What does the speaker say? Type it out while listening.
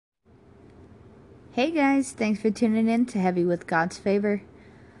Hey guys, thanks for tuning in to Heavy with God's Favor.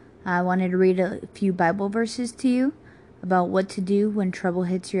 I wanted to read a few Bible verses to you about what to do when trouble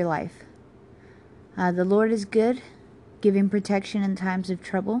hits your life. The Lord is good, giving protection in times of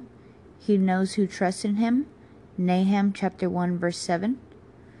trouble. He knows who trusts in Him. Nahum chapter 1 verse 7.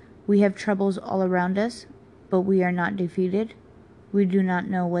 We have troubles all around us, but we are not defeated. We do not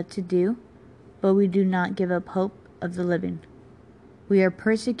know what to do, but we do not give up hope of the living. We are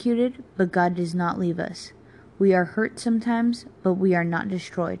persecuted, but God does not leave us. We are hurt sometimes, but we are not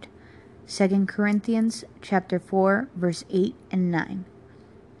destroyed. 2 Corinthians chapter 4, verse 8 and 9.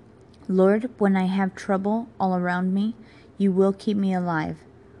 Lord, when I have trouble all around me, you will keep me alive.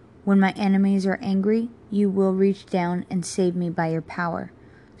 When my enemies are angry, you will reach down and save me by your power.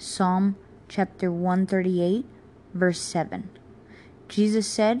 Psalm chapter 138, verse 7. Jesus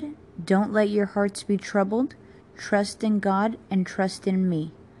said, "Don't let your hearts be troubled. Trust in God and trust in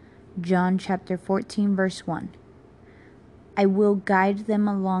me." John chapter 14 verse 1. I will guide them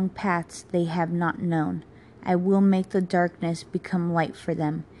along paths they have not known. I will make the darkness become light for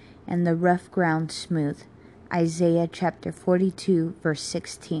them, and the rough ground smooth. Isaiah chapter 42 verse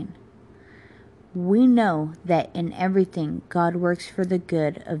 16. We know that in everything God works for the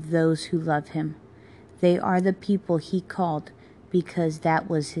good of those who love Him. They are the people He called because that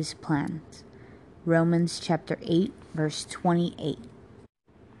was His plan. Romans chapter 8, verse 28.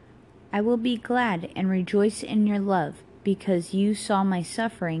 I will be glad and rejoice in your love, because you saw my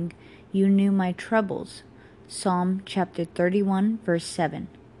suffering, you knew my troubles. Psalm chapter 31, verse 7.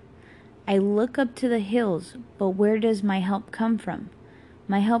 I look up to the hills, but where does my help come from?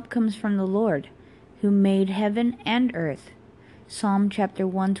 My help comes from the Lord, who made heaven and earth. Psalm chapter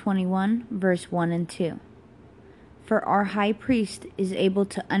 121, verse 1 and 2. For our high priest is able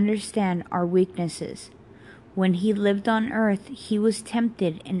to understand our weaknesses. When he lived on earth, he was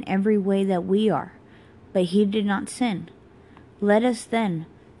tempted in every way that we are, but he did not sin. Let us then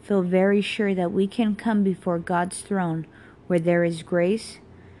feel very sure that we can come before God's throne where there is grace.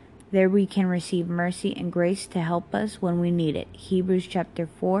 There we can receive mercy and grace to help us when we need it. Hebrews chapter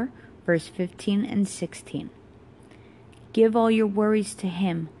 4, verse 15 and 16. Give all your worries to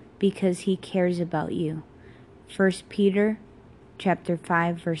Him because He cares about you. 1 Peter chapter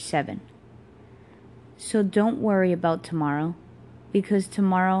 5 verse 7. So don't worry about tomorrow, because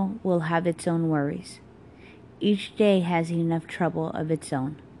tomorrow will have its own worries. Each day has enough trouble of its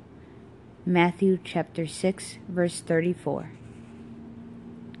own. Matthew chapter 6 verse 34.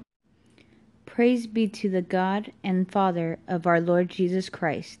 Praise be to the God and Father of our Lord Jesus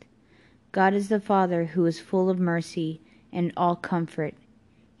Christ. God is the Father who is full of mercy and all comfort.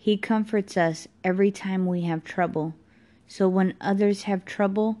 He comforts us every time we have trouble, so when others have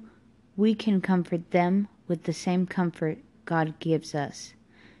trouble, we can comfort them with the same comfort God gives us.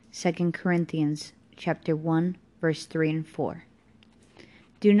 2 Corinthians chapter 1, verse 3 and 4.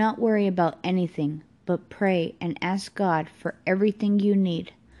 Do not worry about anything, but pray and ask God for everything you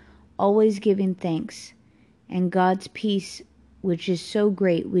need, always giving thanks, and God's peace, which is so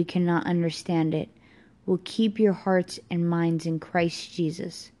great we cannot understand it, will keep your hearts and minds in Christ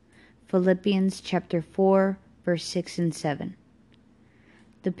Jesus. Philippians chapter 4, verse 6 and 7.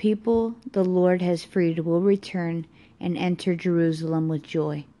 The people the Lord has freed will return and enter Jerusalem with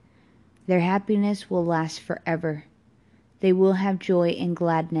joy. Their happiness will last forever. They will have joy and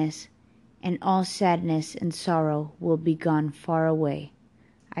gladness, and all sadness and sorrow will be gone far away.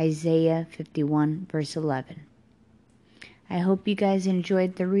 Isaiah 51, verse 11. I hope you guys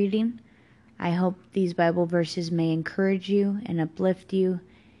enjoyed the reading. I hope these Bible verses may encourage you and uplift you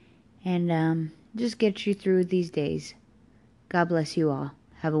and just get you through these days. God bless you all.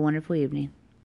 Have a wonderful evening.